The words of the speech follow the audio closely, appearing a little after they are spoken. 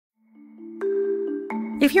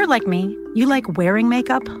If you're like me, you like wearing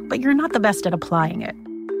makeup, but you're not the best at applying it.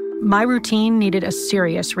 My routine needed a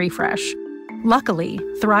serious refresh. Luckily,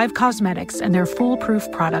 Thrive Cosmetics and their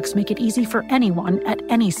foolproof products make it easy for anyone at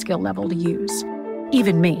any skill level to use,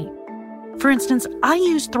 even me. For instance, I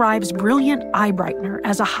use Thrive's Brilliant Eye Brightener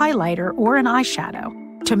as a highlighter or an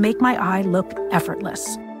eyeshadow to make my eye look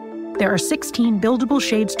effortless. There are 16 buildable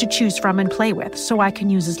shades to choose from and play with, so I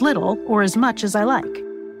can use as little or as much as I like.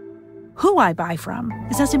 Who I buy from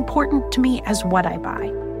is as important to me as what I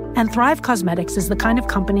buy, and Thrive Cosmetics is the kind of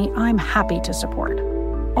company I'm happy to support.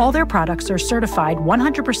 All their products are certified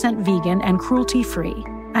 100% vegan and cruelty-free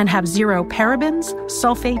and have zero parabens,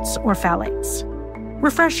 sulfates, or phthalates.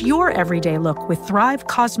 Refresh your everyday look with Thrive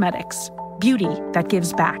Cosmetics, beauty that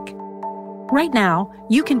gives back. Right now,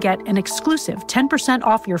 you can get an exclusive 10%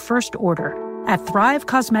 off your first order at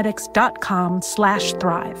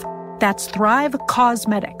thrivecosmetics.com/thrive. That's Thrive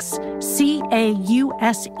Cosmetics,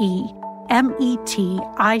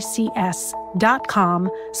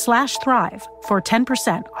 CAUSEMETICS.com/thrive for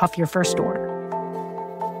 10% off your first order.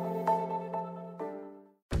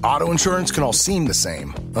 Auto insurance can all seem the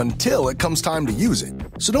same until it comes time to use it.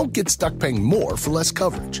 So don't get stuck paying more for less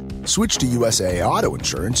coverage. Switch to USAA Auto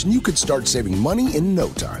Insurance and you could start saving money in no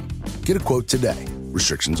time. Get a quote today.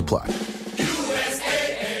 Restrictions apply.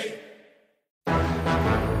 USAA.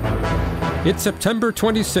 It's September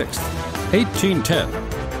 26th, 1810,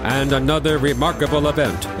 and another remarkable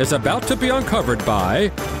event is about to be uncovered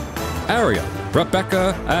by Arion,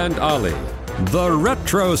 Rebecca, and Olly, the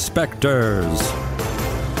Retrospectors.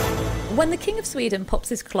 When the King of Sweden pops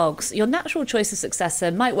his clogs, your natural choice of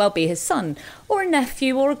successor might well be his son, or a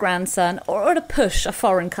nephew, or a grandson, or at a push, a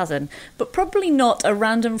foreign cousin, but probably not a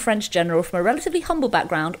random French general from a relatively humble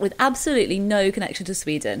background with absolutely no connection to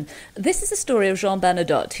Sweden. This is the story of Jean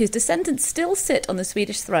Bernadotte, whose descendants still sit on the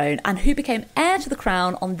Swedish throne and who became heir to the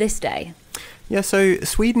crown on this day. Yeah, so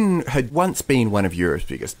Sweden had once been one of Europe's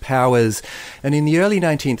biggest powers, and in the early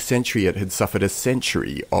 19th century it had suffered a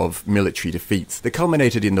century of military defeats that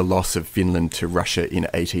culminated in the loss of Finland to Russia in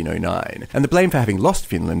 1809. And the blame for having lost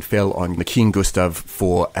Finland fell on the King Gustav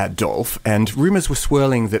IV Adolf, and rumours were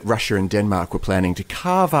swirling that Russia and Denmark were planning to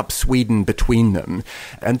carve up Sweden between them.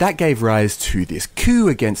 And that gave rise to this coup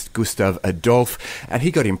against Gustav Adolf, and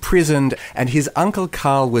he got imprisoned, and his uncle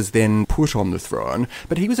Karl was then put on the throne,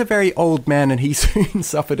 but he was a very old man and he soon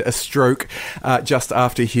suffered a stroke just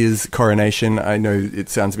after his coronation. I know it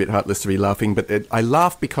sounds a bit heartless to be laughing, but I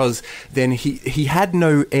laugh because then he had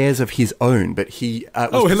no heirs of his own, but he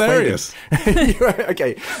was hilarious.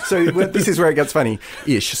 Okay, so this is where it gets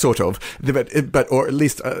funny-ish, sort of, but or at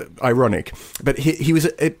least ironic. But he was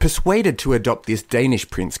persuaded to adopt this Danish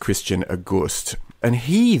prince, Christian August. And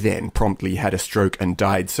he then promptly had a stroke and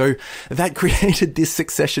died. So that created this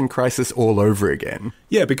succession crisis all over again.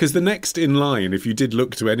 Yeah, because the next in line, if you did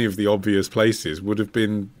look to any of the obvious places, would have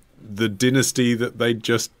been the dynasty that they'd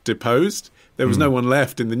just deposed. There was no one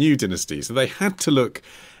left in the new dynasty. So they had to look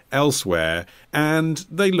elsewhere, and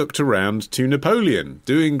they looked around to Napoleon,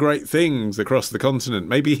 doing great things across the continent.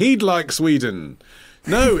 Maybe he'd like Sweden.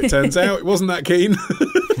 No, it turns out it wasn't that keen.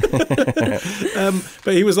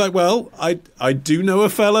 But he was like, well, I do know a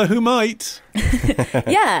fella who might.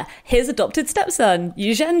 Yeah, his adopted stepson,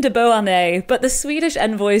 Eugène de Beauharnais. But the Swedish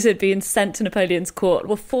envoys who had been sent to Napoleon's court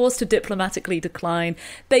were forced to diplomatically decline.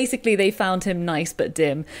 Basically, they found him nice but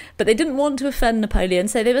dim. But they didn't want to offend Napoleon,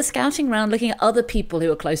 so they were scouting around looking at other people who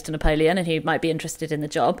were close to Napoleon and who might be interested in the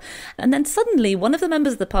job. And then suddenly, one of the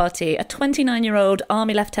members of the party, a 29-year-old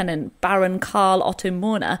army lieutenant, Baron Karl Otto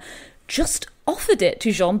Morner, just offered it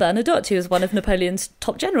to Jean Bernadotte, who was one of Napoleon's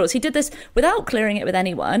top generals. He did this without clearing it with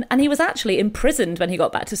anyone, and he was actually imprisoned when he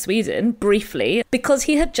got back to Sweden, briefly, because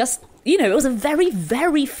he had just, it was a very,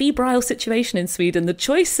 very febrile situation in Sweden. The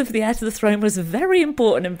choice of the heir to the throne was very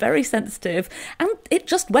important and very sensitive, and it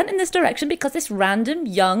just went in this direction because this random,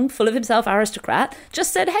 young, full of himself aristocrat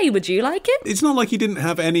just said, hey, would you like it? It's not like he didn't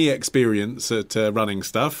have any experience at running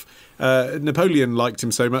stuff. Napoleon liked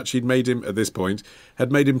him so much he'd made him, at this point,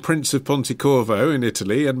 had made him Prince of Pontecorvo in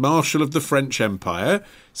Italy and Marshal of the French Empire.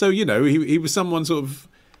 So, he was someone sort of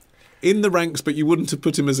in the ranks, but you wouldn't have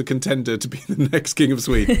put him as a contender to be the next King of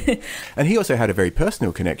Sweden. And he also had a very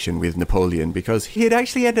personal connection with Napoleon because he had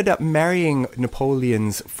actually ended up marrying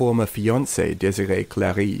Napoleon's former fiancée, Désirée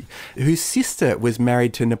Clary, whose sister was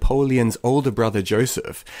married to Napoleon's older brother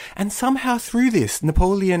Joseph. And somehow through this,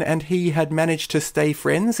 Napoleon and he had managed to stay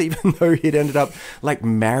friends, even though he'd ended up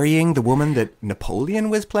marrying the woman that Napoleon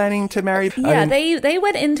was planning to marry. Yeah, they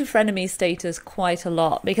went into frenemy status quite a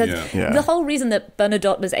lot because the whole reason that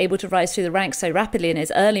Bernadotte was able to rise through the ranks so rapidly in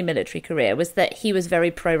his early military career was that he was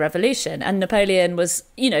very pro-revolution. And Napoleon was,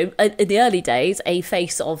 in the early days, a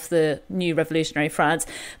face of the new revolutionary France.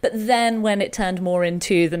 But then when it turned more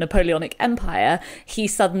into the Napoleonic Empire, he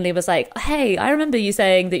suddenly was like, hey, I remember you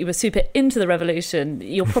saying that you were super into the revolution.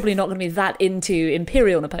 You're probably not going to be that into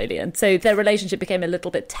Imperial Napoleon. So their relationship became a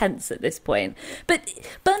little bit tense at this point. But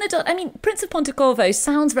Bernadotte, Prince of Pontecorvo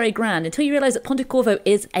sounds very grand until you realise that Pontecorvo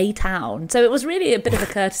is a town. So it was really a bit of a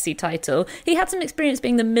courtesy title. He had some experience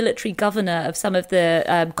being the military governor of some of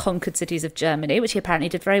the conquered cities of Germany, which he apparently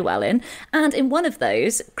did very well in. And in one of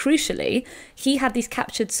those, crucially, he had these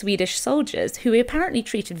captured Swedish soldiers who he apparently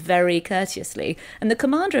treated very courteously. And the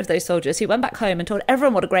commander of those soldiers, who went back home and told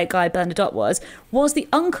everyone what a great guy Bernadotte was the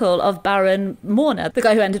uncle of Baron Morner, the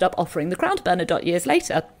guy who ended up offering the crown to Bernadotte years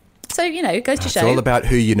later. So, it goes to show. It's all about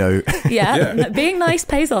who you know. Yeah, being nice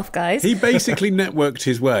pays off, guys. He basically networked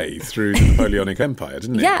his way through the Napoleonic Empire,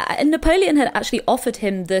 didn't he? Yeah, and Napoleon had actually offered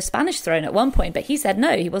him the Spanish throne at one point, but he said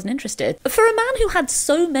no, he wasn't interested. For a man who had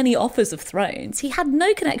so many offers of thrones, he had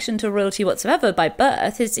no connection to royalty whatsoever by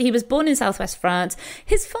birth. He was born in southwest France.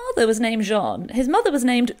 His father was named Jean. His mother was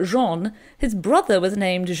named Jeanne. His brother was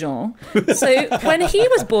named Jean. So when he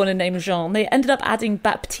was born and named Jean, they ended up adding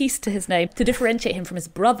Baptiste to his name to differentiate him from his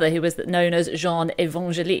brother, who was known as Jean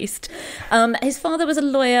Evangeliste. His father was a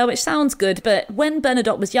lawyer, which sounds good, but when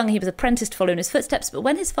Bernadotte was young, he was apprenticed to follow in his footsteps. But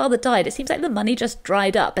when his father died, it seems like the money just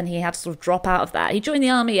dried up and he had to sort of drop out of that. He joined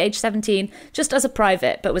the army age 17, just as a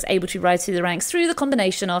private, but was able to rise through the ranks through the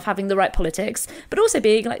combination of having the right politics, but also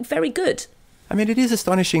being very good. It is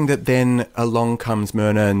astonishing that then along comes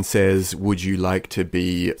Myrna and says, would you like to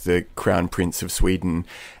be the Crown Prince of Sweden?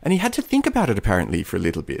 And he had to think about it apparently for a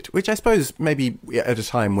little bit, which I suppose maybe at a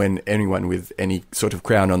time when anyone with any sort of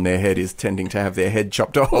crown on their head is tending to have their head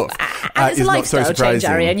chopped off and it's is a not so lifestyle surprising. change,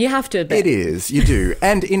 Arion, you have to admit. It is, you do.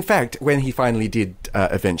 And in fact, when he finally did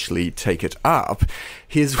eventually take it up,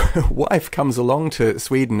 his wife comes along to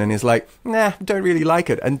Sweden and is like, nah, don't really like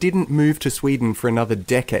it, and didn't move to Sweden for another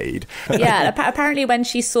decade. Yeah, apparently when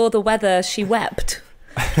she saw the weather, she wept.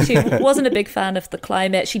 She wasn't a big fan of the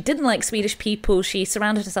climate. She didn't like Swedish people. She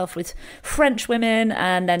surrounded herself with French women,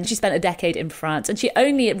 and then she spent a decade in France. And she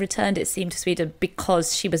only returned, it seemed, to Sweden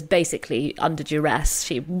because she was basically under duress.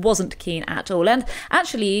 She wasn't keen at all. And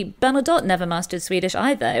actually, Bernadotte never mastered Swedish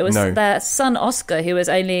either. It was their son Oscar, who was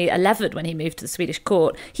only 11 when he moved to the Swedish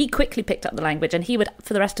court. He quickly picked up the language, and he would,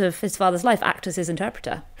 for the rest of his father's life, act as his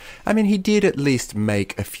interpreter. He did at least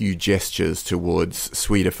make a few gestures towards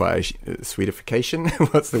Swedification?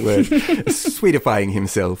 What's the word? Swedifying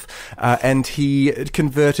himself. And he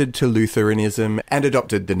converted to Lutheranism and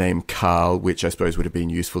adopted the name Karl, which I suppose would have been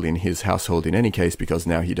useful in his household in any case, because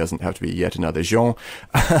now he doesn't have to be yet another Jean.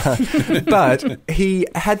 But he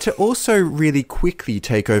had to also really quickly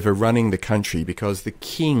take over running the country because the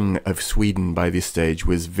king of Sweden by this stage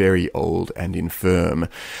was very old and infirm.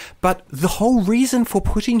 But the whole reason for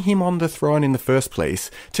putting him on the throne in the first place,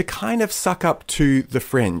 to kind of suck up to the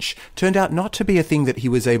French, turned out not to be a thing that he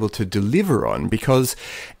was able to deliver on, because,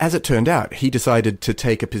 as it turned out, he decided to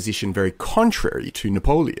take a position very contrary to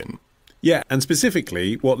Napoleon. Yeah, and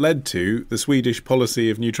specifically what led to the Swedish policy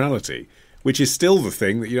of neutrality, which is still the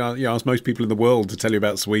thing that you ask most people in the world to tell you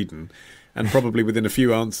about Sweden, and probably within a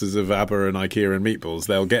few answers of ABBA and IKEA and meatballs,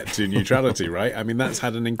 they'll get to neutrality, right? That's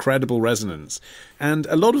had an incredible resonance. And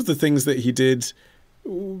a lot of the things that he did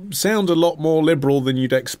sound a lot more liberal than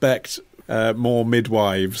you'd expect. More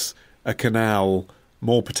midwives, a canal,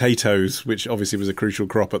 more potatoes, which obviously was a crucial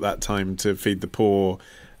crop at that time to feed the poor.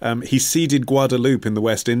 He ceded Guadeloupe in the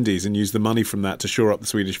West Indies and used the money from that to shore up the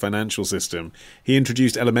Swedish financial system. He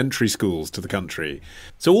introduced elementary schools to the country.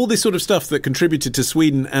 So all this sort of stuff that contributed to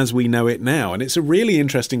Sweden as we know it now. And it's a really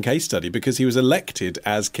interesting case study because he was elected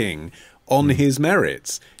as king on his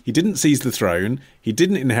merits. He didn't seize the throne. He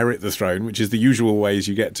didn't inherit the throne, which is the usual ways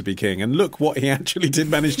you get to be king. And look what he actually did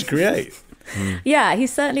manage to create. Yeah, he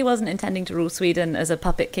certainly wasn't intending to rule Sweden as a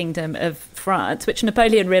puppet kingdom of France, which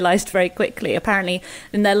Napoleon realised very quickly. Apparently,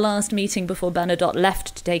 in their last meeting before Bernadotte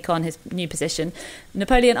left to take on his new position,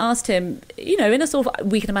 Napoleon asked him, in a sort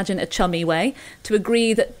of, we can imagine, a chummy way, to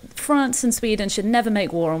agree that France and Sweden should never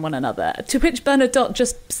make war on one another. To which Bernadotte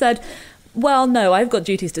just said, well, no, I've got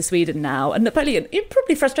duties to Sweden now. And Napoleon, you're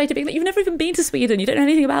probably frustrated being like, you've never even been to Sweden. You don't know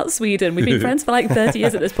anything about Sweden. We've been friends for 30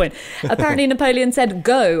 years at this point. Apparently, Napoleon said,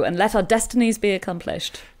 go and let our destinies be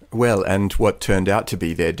accomplished. Well, and what turned out to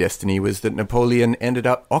be their destiny was that Napoleon ended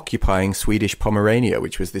up occupying Swedish Pomerania,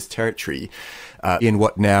 which was this territory in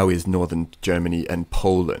what now is northern Germany and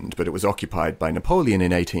Poland, but it was occupied by Napoleon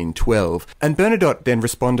in 1812. And Bernadotte then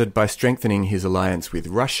responded by strengthening his alliance with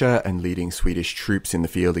Russia and leading Swedish troops in the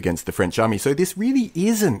field against the French army. So this really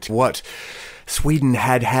isn't what Sweden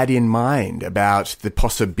had in mind about the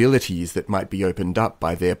possibilities that might be opened up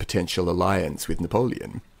by their potential alliance with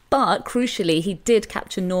Napoleon. But crucially, he did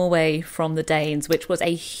capture Norway from the Danes, which was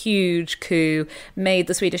a huge coup, made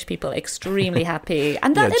the Swedish people extremely happy.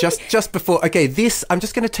 And that just before, okay, I'm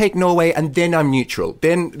just going to take Norway and then I'm neutral.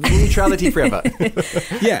 Then neutrality forever.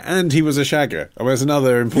 Yeah, and he was a shagger. I mean, that's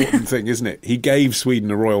another important thing, isn't it? He gave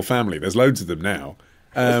Sweden a royal family. There's loads of them now.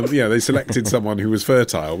 They selected someone who was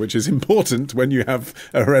fertile, which is important when you have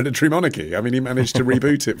a hereditary monarchy. I mean, he managed to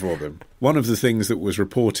reboot it for them. One of the things that was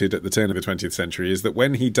reported at the turn of the 20th century is that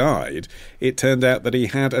when he died, it turned out that he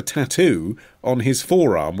had a tattoo on his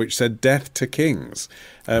forearm which said "Death to Kings,"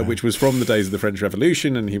 which was from the days of the French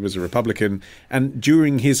Revolution, and he was a Republican. And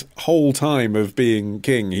during his whole time of being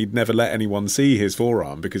king, he'd never let anyone see his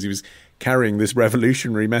forearm because he was carrying this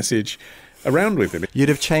revolutionary message around with him. You'd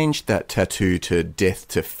have changed that tattoo to "Death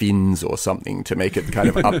to Finns" or something to make it kind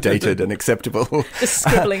of updated and acceptable. Just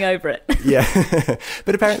scribbling over it. Yeah.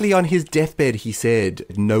 But apparently on his deathbed he said,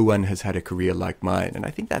 "No one has had a career like mine." And I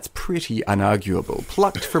think that's pretty unarguable.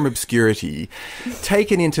 Plucked from obscurity,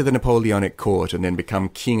 taken into the Napoleonic court, and then become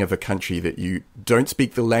king of a country that you don't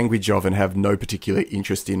speak the language of and have no particular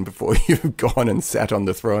interest in before you've gone and sat on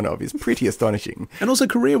the throne of is pretty astonishing. And also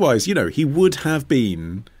career-wise, he would have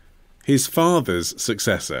been his father's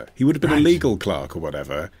successor. He would have been a legal clerk or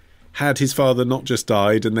whatever, had his father not just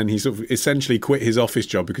died and then he sort of essentially quit his office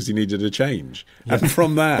job because he needed a change. Yeah. And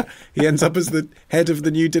from that, he ends up as the head of the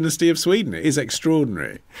new dynasty of Sweden. It is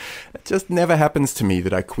extraordinary. It just never happens to me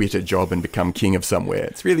that I quit a job and become king of somewhere.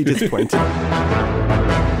 It's really disappointing.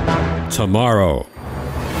 Tomorrow.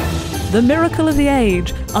 The miracle of the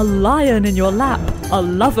age. A lion in your lap. A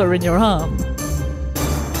lover in your arm.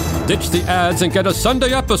 Ditch the ads and get a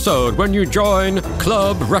Sunday episode when you join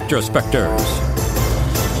Club Retrospectors.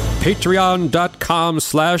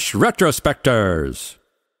 Patreon.com/retrospectors.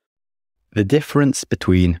 The difference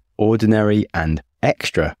between ordinary and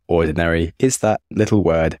extraordinary is that little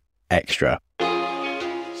word, extra.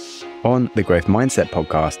 On the Growth Mindset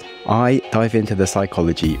podcast, I dive into the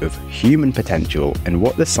psychology of human potential and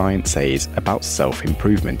what the science says about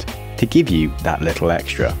self-improvement to give you that little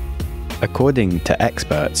extra. According to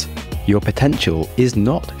experts, your potential is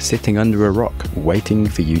not sitting under a rock waiting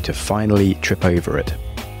for you to finally trip over it.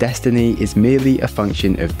 Destiny is merely a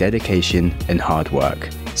function of dedication and hard work.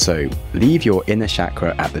 So leave your inner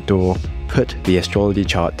chakra at the door, put the astrology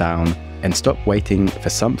chart down, and stop waiting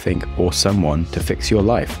for something or someone to fix your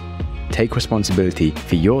life. Take responsibility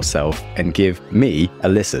for yourself and give me a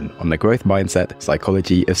listen on the Growth Mindset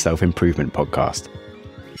Psychology of Self-Improvement podcast.